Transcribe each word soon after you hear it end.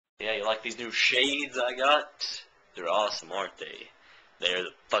Yeah, you like these new shades I got? They're awesome, aren't they? They're the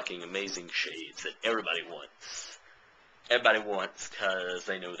fucking amazing shades that everybody wants. Everybody wants because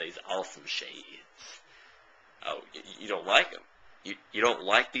they know these awesome shades. Oh, you don't like them? You don't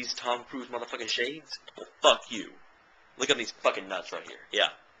like these Tom Cruise motherfucking shades? Well, fuck you. Look at these fucking nuts right here. Yeah.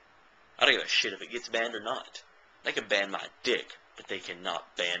 I don't give a shit if it gets banned or not. They can ban my dick, but they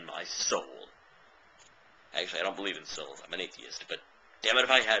cannot ban my soul. Actually, I don't believe in souls. I'm an atheist, but damn it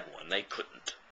if I had one, they couldn't.